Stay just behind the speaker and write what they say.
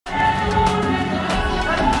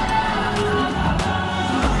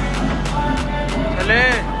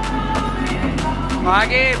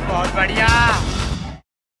आगे बहुत बढ़िया।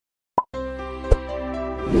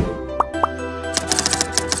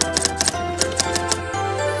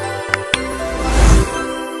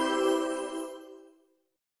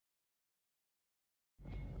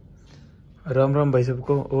 राम राम भाई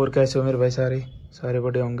सबको। और कैसे हो मेरे भाई? सारे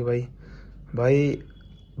बड़े होंगे भाई।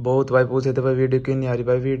 बहुत भाई पूछे थे भाई वीडियो क्यों नहीं आ रही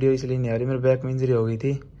भाई। वीडियो इसलिए नहीं आ रही, मेरे बैक में इंजरी हो गई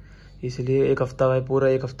थी, इसलिए एक हफ्ता भाई, पूरा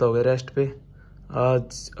एक हफ्ता हो गया रेस्ट पे।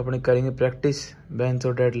 आज अपने करेंगे प्रैक्टिस, बेंच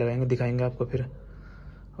और डेड लगाएंगे, दिखाएंगे आपको फिर।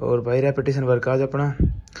 और भाई रेपिटेशन वर्क आज अपना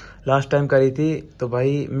लास्ट टाइम करी थी तो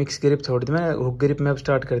भाई मिक्स ग्रिप छोड़ दी मैंने, हुक ग्रिप में अब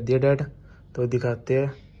स्टार्ट कर दिया डेड, तो दिखाते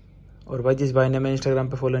हैं। और भाई जिस भाई ने मैं इंस्टाग्राम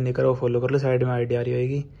पे फॉलो नहीं करा वो फॉलो कर लो, साइड में आईडी आ रही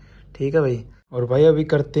होगी, ठीक है भाई। और भाई अभी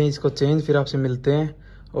करते हैं इसको चेंज, फिर आपसे मिलते हैं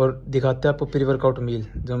और दिखाते हैं आपको प्री वर्कआउट मील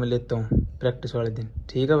जो मैं लेता हूँ प्रैक्टिस वाले दिन,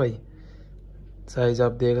 ठीक है भाई। साइज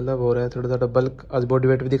आप देख लो, हो रहा है थोड़ा थोड़ा बल्क। आज बॉडी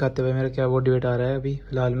वेट भी दिखाते हैं भाई मेरा क्या बॉडी वेट आ रहा है अभी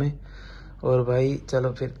फिलहाल में। और भाई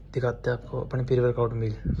चलो फिर दिखाते हैं आपको अपनी प्री वर्कआउट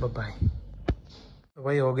मील। बाय। तो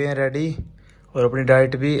भाई हो गए हैं रेडी और अपनी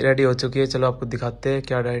डाइट भी रेडी हो चुकी है। चलो आपको दिखाते हैं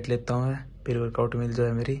क्या डाइट लेता हूँ मैं, प्री वर्कआउट मील जो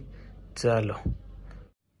है मेरी। चलो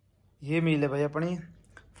ये मील है भाई अपनी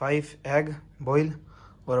 5 एग बॉयल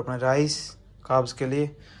और अपने राइस कार्ब्स के लिए,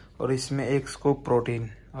 और इसमें 1 स्कूप प्रोटीन।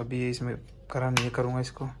 अभी इसमें करा नहीं करूँगा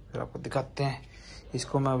इसको, फिर आपको दिखाते हैं।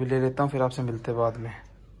 इसको मैं अभी ले लेता हूँ, फिर आपसे मिलते हैं बाद में।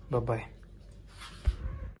 बाय।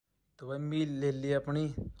 तो भाई मील ले लिया अपनी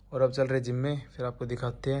और अब चल रहे जिम में, फिर आपको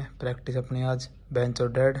दिखाते हैं प्रैक्टिस अपनी आज बेंच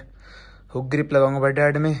और डेड। हुक ग्रिप लगाऊंगा भाई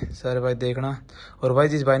डेड में, सारे भाई देखना। और भाई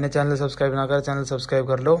जिस भाई ने चैनल सब्सक्राइब ना करा, चैनल सब्सक्राइब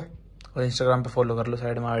कर लो और इंस्टाग्राम पे फॉलो कर लो,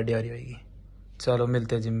 साइड में आईडी आ रही होगी। चलो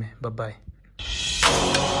मिलते हैं जिम में, bye.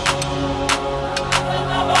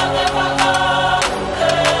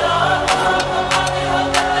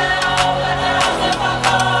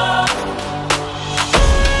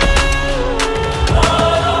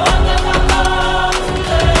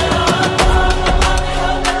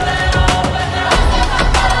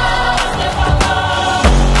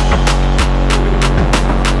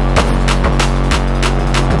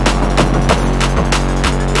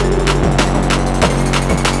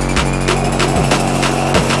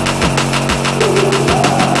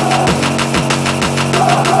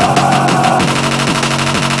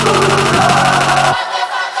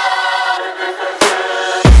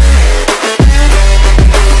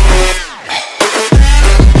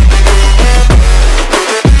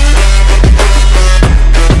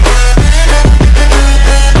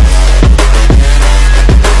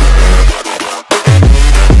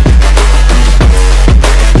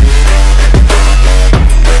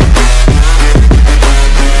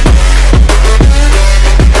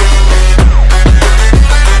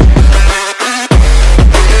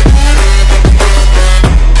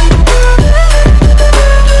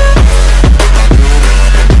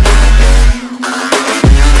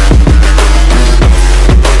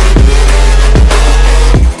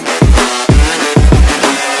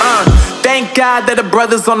 God that the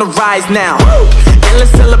brothers on the rise now.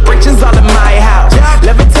 Endless celebrations all in my house.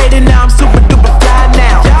 Levitating now, I'm super duper fly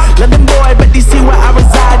now. London boy, but they see where I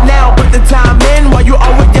reside now. Put the time in while you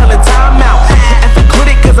always yelling time out. And for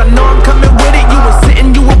quit it, cause I know I'm coming with it. You were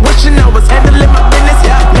sitting, you were wishing I was handling my business.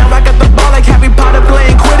 Now I got the ball like Harry Potter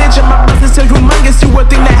playing Quidditch. And my business so humongous, you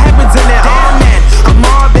would think that happens in it. Oh man, I'm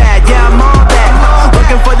all that, yeah, I'm all that.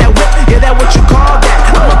 Looking for that whip, yeah, that what you call that.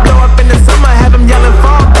 I'ma blow up in the summer, have them yelling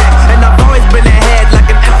fall back. And I've always been ahead like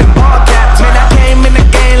an effing ball cap. Man, I came in the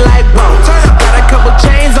game like, whoa. Got a couple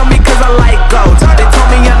chains on me cause I like gold. They told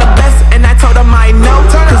me I'm the best and I told them I know.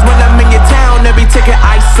 Cause when I'm in your town, every ticket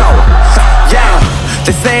I sold. Yeah,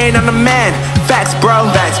 they saying I'm the man. Facts, bro.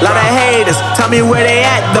 Lot of haters, tell me where they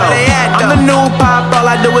at though. I'm the new pop, all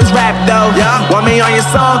I do is rap though. Want me on your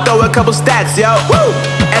song, throw a couple stacks, yo.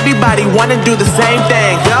 Everybody wanna do the same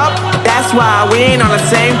thing. That's why we ain't on the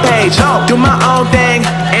same page. Do my own thing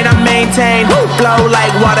and I maintain. Flow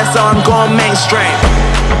like water, so I'm going mainstream.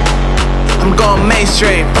 I'm going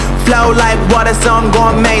mainstream. Flow like water, so I'm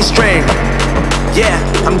going mainstream. Yeah,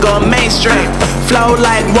 I'm going mainstream. Flow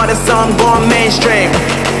like water, so I'm going mainstream.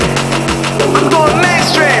 I'm going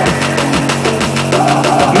mainstream.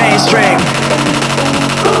 Mainstream.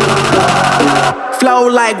 Flow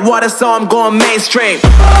like water, so I'm going mainstream.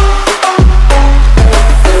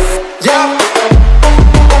 Yeah.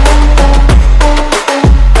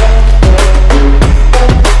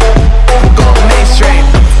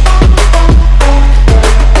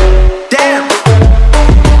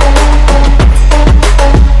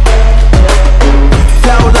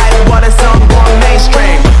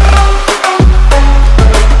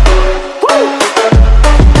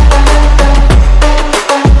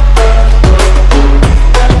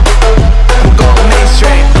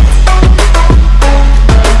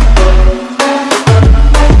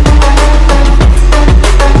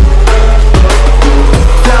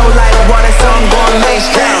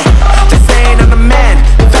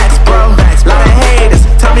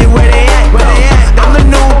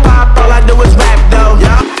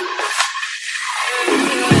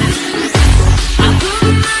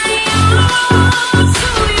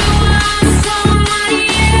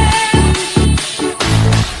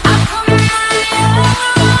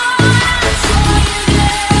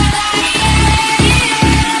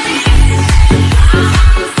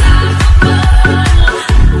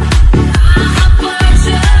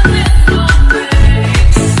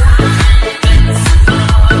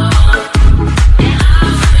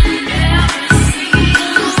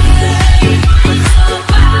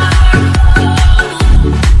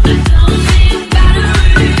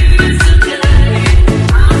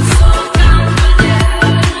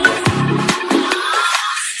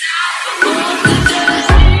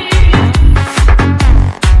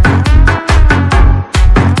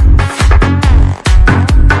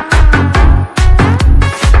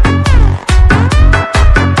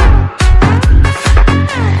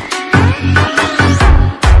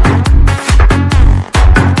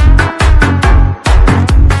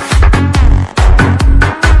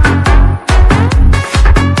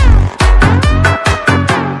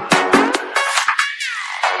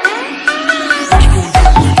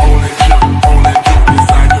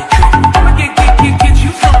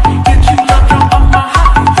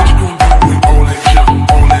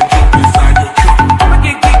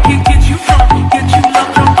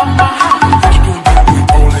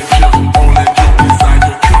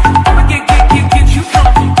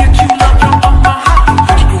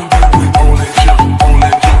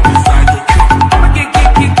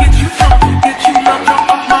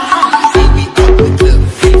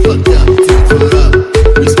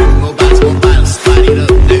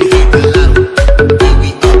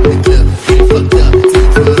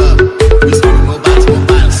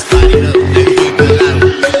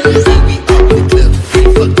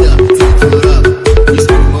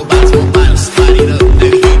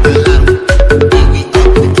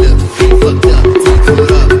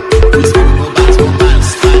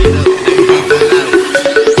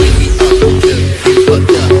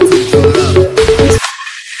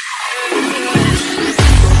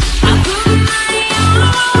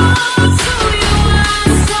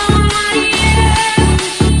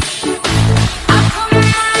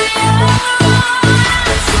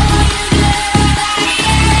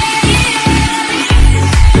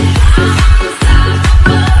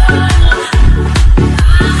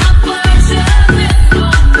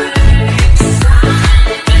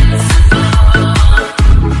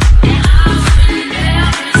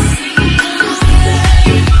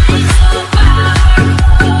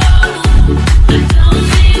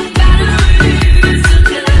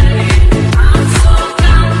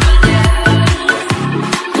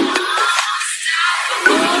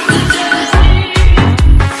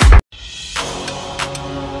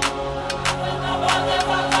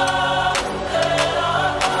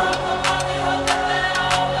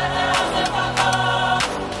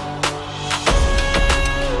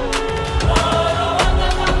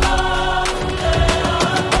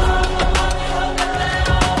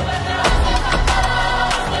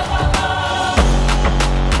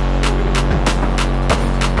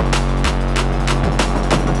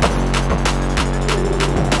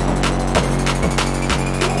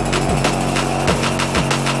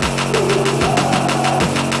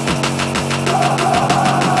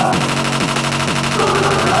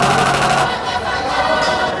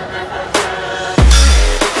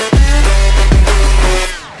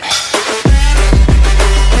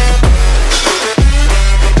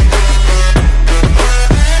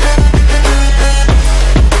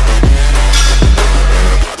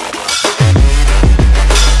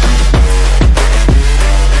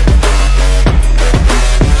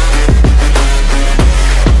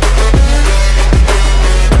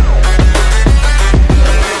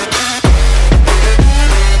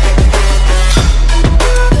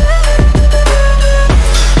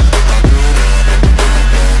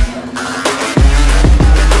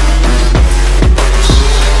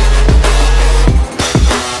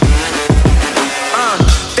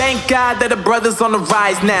 that the brothers on the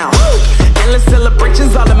rise now. Endless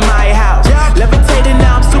celebrations all in my house. Levitating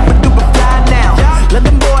now, I'm super duper fly now.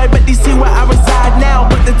 London boy, but they see where I reside now.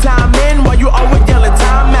 Put the time in while you always yelling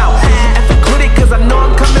time out. And for quit it, cause I know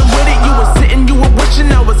I'm coming with it. You were sitting, you were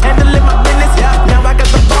wishing I was handling my business. Now I got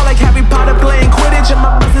the ball like Harry Potter playing Quidditch. And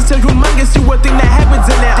my business is humongous, you would think that happens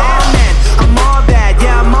in there. Damn man, I'm all that,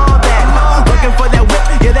 yeah I'm all that. Working for that whip,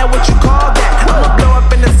 yeah that what you call that. I'ma blow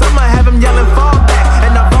up in the summer, have them yelling fall back.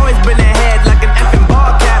 And I've always been ahead like an effing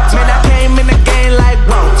ball cap. Man, I came in the game like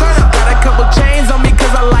whoa. Got a couple chains on me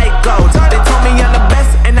cause I like gold. They told me I'm the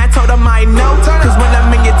best and I told them I know. Cause when I'm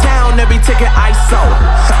in your town, every ticket I sold.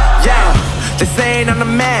 Yeah, they saying I'm the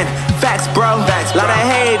man. Facts bro, lot of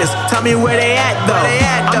haters, tell me where they at though.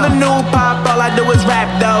 I'm the new pop, all I do is rap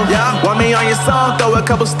though. Want me on your song, throw a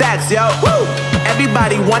couple stacks, yo. Woo!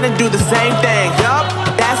 Everybody wanna do the same thing, yup.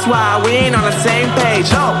 That's why we ain't on the same page.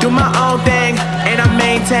 Do my own thing, and I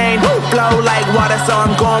maintain. Flow like water, so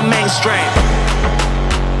I'm going mainstream.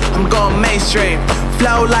 I'm going mainstream.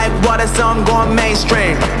 Flow like water, so I'm going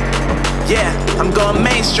mainstream. Yeah, I'm going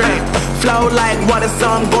mainstream. Flow like water, so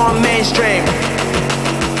I'm going mainstream.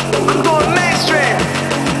 I'm going mainstream.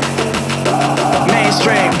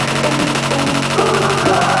 Mainstream.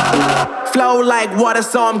 Flow like water,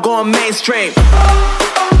 so I'm going mainstream.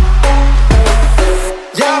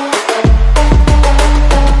 Yeah.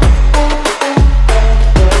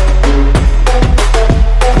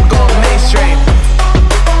 I'm going mainstream.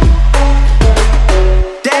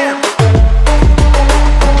 Damn.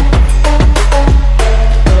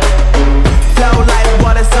 Flow like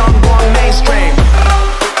water, so I'm going mainstream.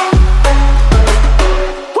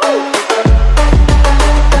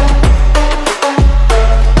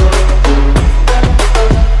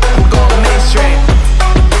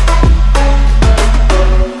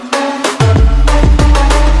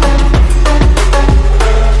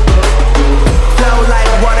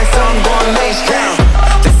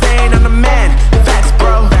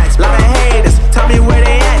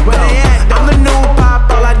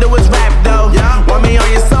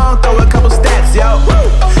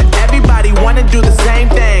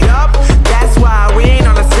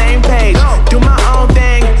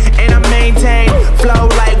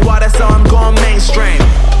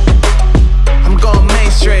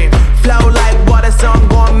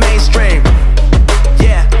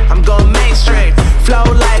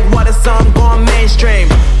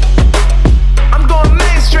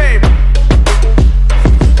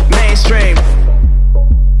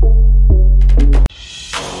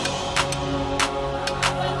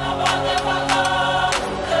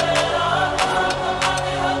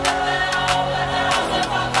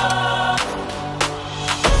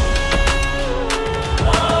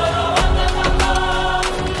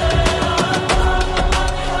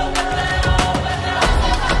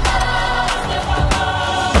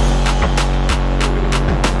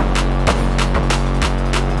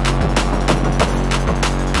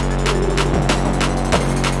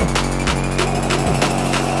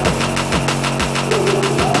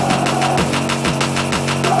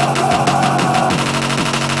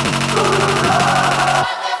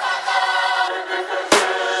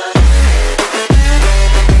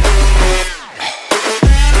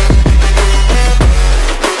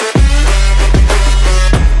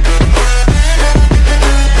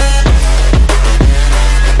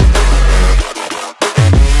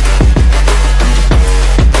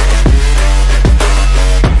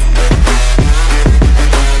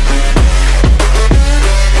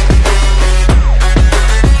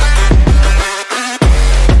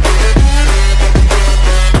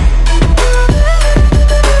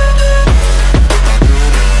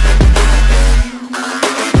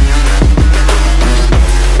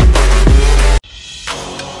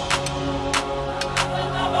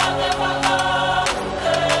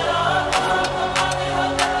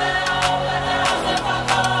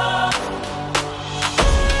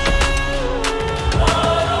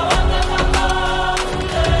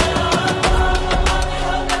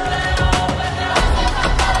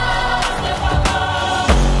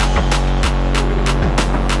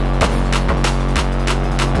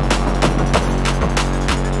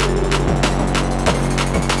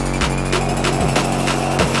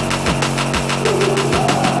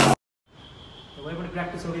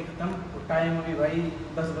 Practice हो गई खत्म। और time अभी भाई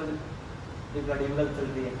 10 बजे, एक गाड़ी बदल चल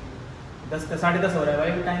रही है, 10 का 10:30 हो रहा है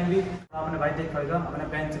भाई टाइम भी। आपने भाई देखा होगा अपने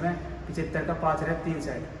बेंच में 75 का 5 रैप 3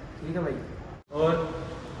 सेट, ठीक है भाई। और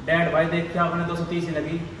डेड भाई देख के आपने 230 ही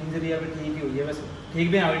लगी, इंजरी अभी ठीक ही हुई है, वैसे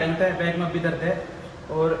ठीक भी अभी ढंगता है, बैक में भी दर्द है।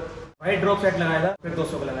 और भाई ड्रॉप सेट लगाया था, फिर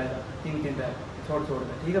 200 का लगाया था, 3 रैप छोड़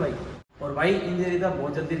के, ठीक है भाई। और भाई इंजरी का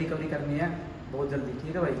बहुत जल्दी रिकवरी करनी है, बहुत जल्दी,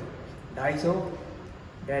 ठीक है भाई। 250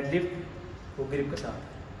 डेडलिफ्ट वो ग्रिप के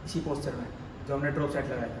साथ इसी पोस्चर में जो हमने ड्रॉप सेट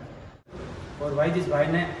लगाया था। और भाई जिस भाई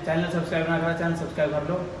ने चैनल सब्सक्राइब ना करा, चैनल सब्सक्राइब कर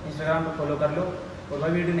लो, इंस्टाग्राम पर फॉलो कर लो। और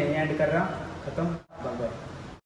भाई वीडियो नहीं एंड कर रहा, ख़त्म।